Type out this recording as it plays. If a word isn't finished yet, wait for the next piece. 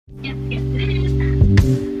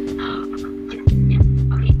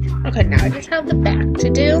have the back to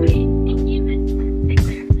do.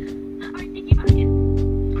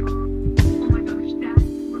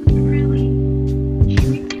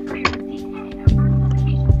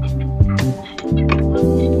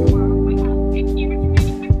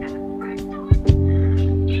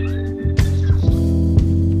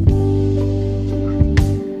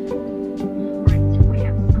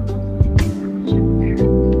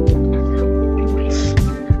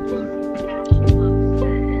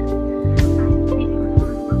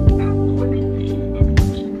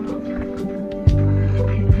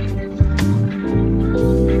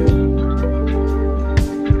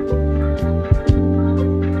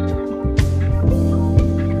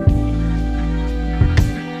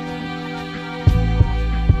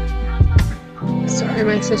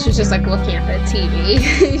 My sister's just like looking at the TV.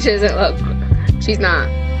 She doesn't look, she's not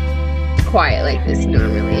quiet like this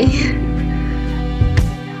normally.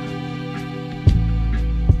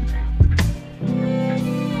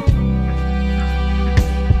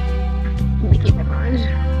 Let me keep it on.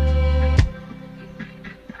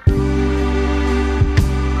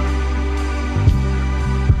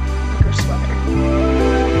 Like her sweater.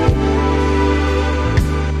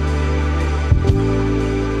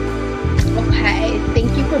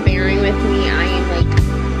 Thank you for bearing with me. I am like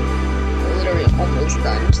literally almost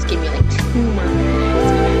done. Just give me like 2 more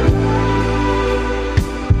minutes.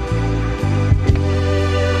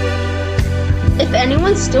 If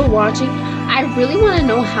anyone's still watching, I really want to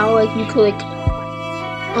know how like you could like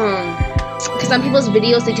because on people's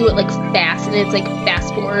videos they do it like fast and it's like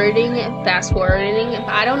fast forwarding. But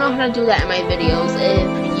I don't know how to do that in my videos.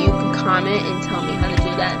 If you could comment and tell me how to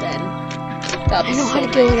do that, then that'd be I know so how to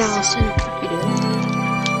do it, nice. Allison. You do it?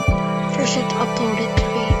 First, you have to upload it to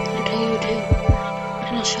YouTube,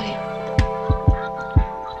 and I'll show you.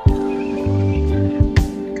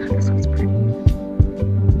 God, this one's pretty.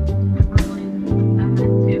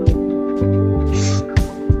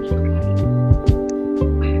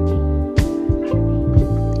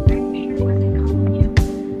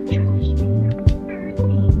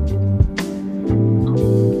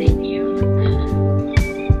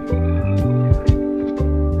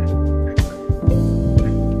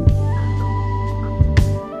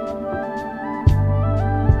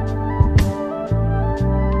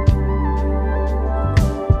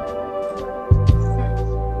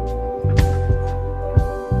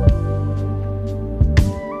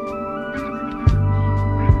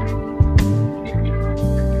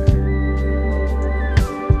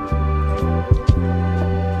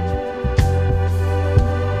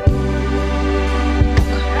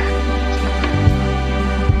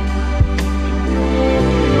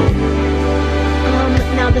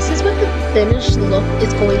 This is what the finished look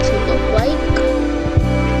is going to look like.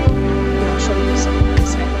 I'll show you some of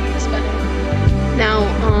this. I like this better. Now,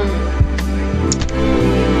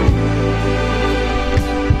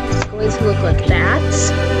 it's going to look like that.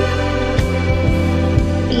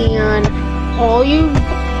 And all you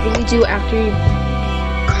really do after you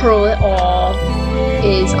curl it all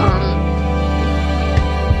is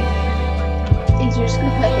you're just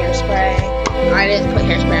gonna put hairspray. I didn't put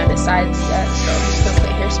hairspray on this side yet, so I'm just gonna put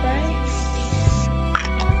hairspray.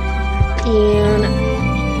 And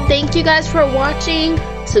thank you guys for watching.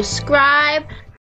 Subscribe.